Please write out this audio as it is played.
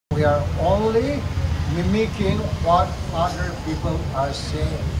We are only mimicking what other people are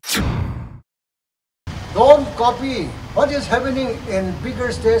saying. Don't copy what is happening in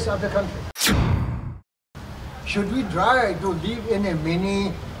bigger states of the country. Should we try to live in a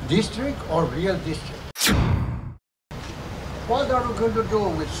mini district or real district? What are we going to do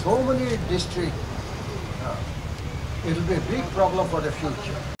with so many districts? It will be a big problem for the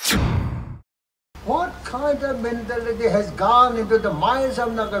future. What kind of mentality has gone into the minds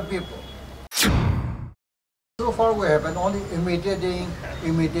of Naga people? So far we have been only imitating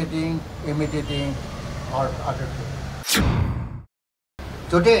our other people.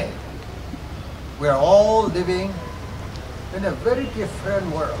 Today, we are all living in a very different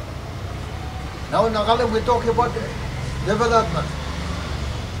world. Now in Nagaland we talk about development.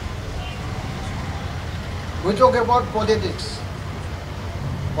 We talk about politics.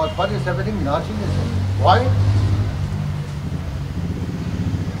 But what is happening? Nothing is happening. Why?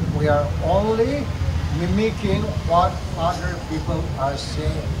 We are only mimicking what other people are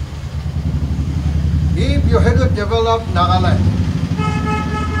saying. If you had to develop Nagaland,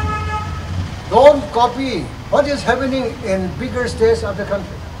 don't copy what is happening in bigger states of the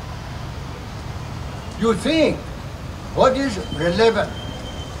country. You think what is relevant,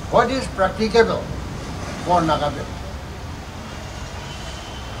 what is practicable for Naga people.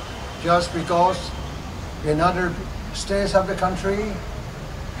 Just because in other states of the country,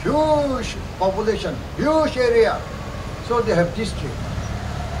 huge population, huge area, so they have districts.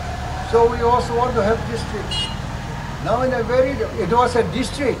 So we also want to have districts. Now it was a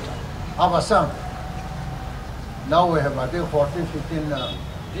district of Assam. Now we have I think 14, 15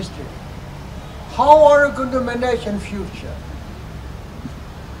 districts. How are we going to manage in future?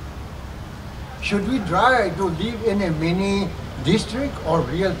 Should we try to live in a mini district or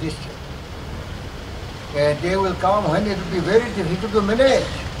real district? A day will come when it will be very difficult to manage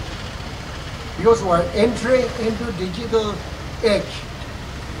because we are entering into digital age.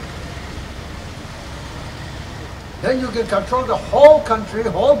 Then you can control the whole country,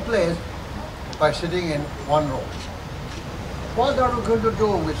 whole place by sitting in one room. What are we going to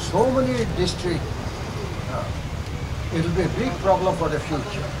do with so many districts? It will be a big problem for the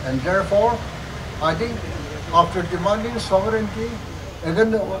future. And therefore, I think after demanding sovereignty,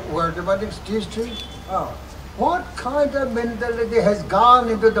 again we are demanding district. What kind of mentality has gone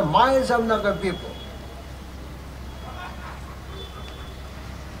into the minds of Naga people?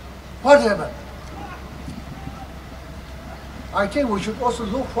 What happened? I think we should also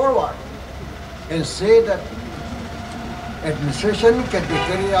look forward and say that administration can be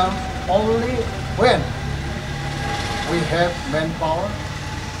carried out only when we have manpower,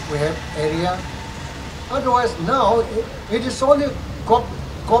 we have area. Otherwise now it is only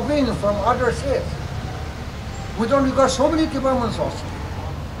copying from other states. We don't require so many departments also.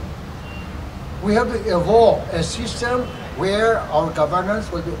 We have to evolve a system where our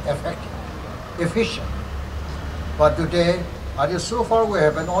governance will be effective, efficient. But today, so far we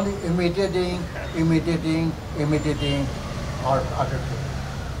have been only imitating our other people.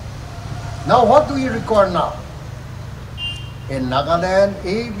 Now what do we require now? In Nagaland,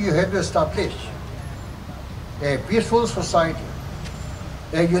 if you have to establish a peaceful society,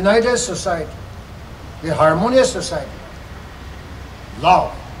 a united society, a harmonious society,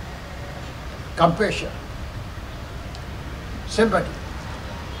 love, compassion, sympathy,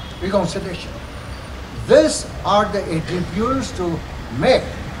 reconciliation. These are the attributes to make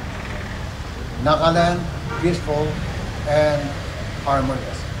Nagaland peaceful and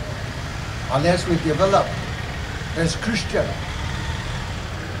harmonious. Unless we develop as Christian,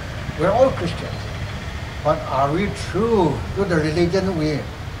 we're all Christians, but are we true to the religion we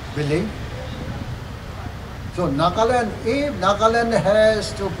believe? So Nagaland, if Nagaland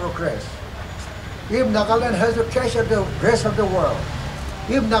has to progress, if Nagaland has to catch up the rest of the world,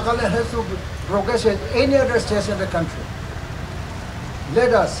 if Nagaland has to progress as any other states in the country,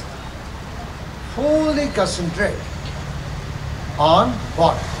 let us fully concentrate on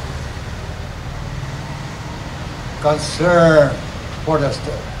what? Concern for the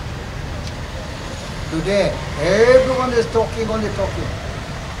state. Today, everyone is only talking,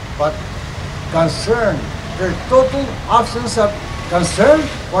 but concern, there's total absence of concern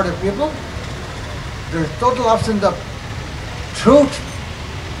for the people. There's total absence of truth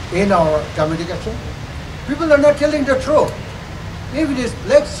in our communication. People are not telling the truth. If it is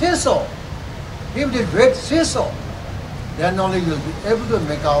black, say so. If it is red, say so. Then only you'll be able to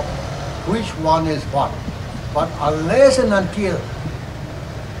make out which one is what. But unless and until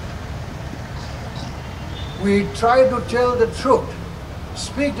we try to tell the truth,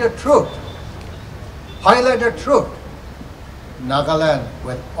 speak the truth, highlight the truth, Nagaland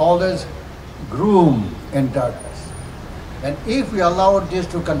will always gloom in darkness. And if we allow this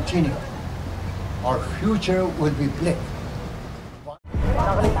to continue, our future will be bleak.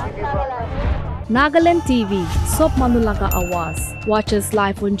 Nagaland TV, Sop Manulaga Awas. Watch us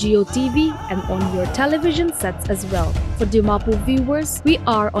live on Geo TV and on your television sets as well. For Dimapur viewers, we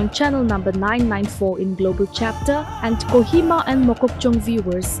are on channel number 994 in Global Chapter, and Kohima and Mokokchung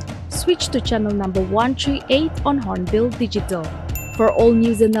viewers, switch to channel number 138 on Hornbill Digital. For all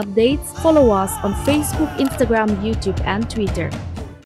news and updates, follow us on Facebook, Instagram, YouTube, and Twitter.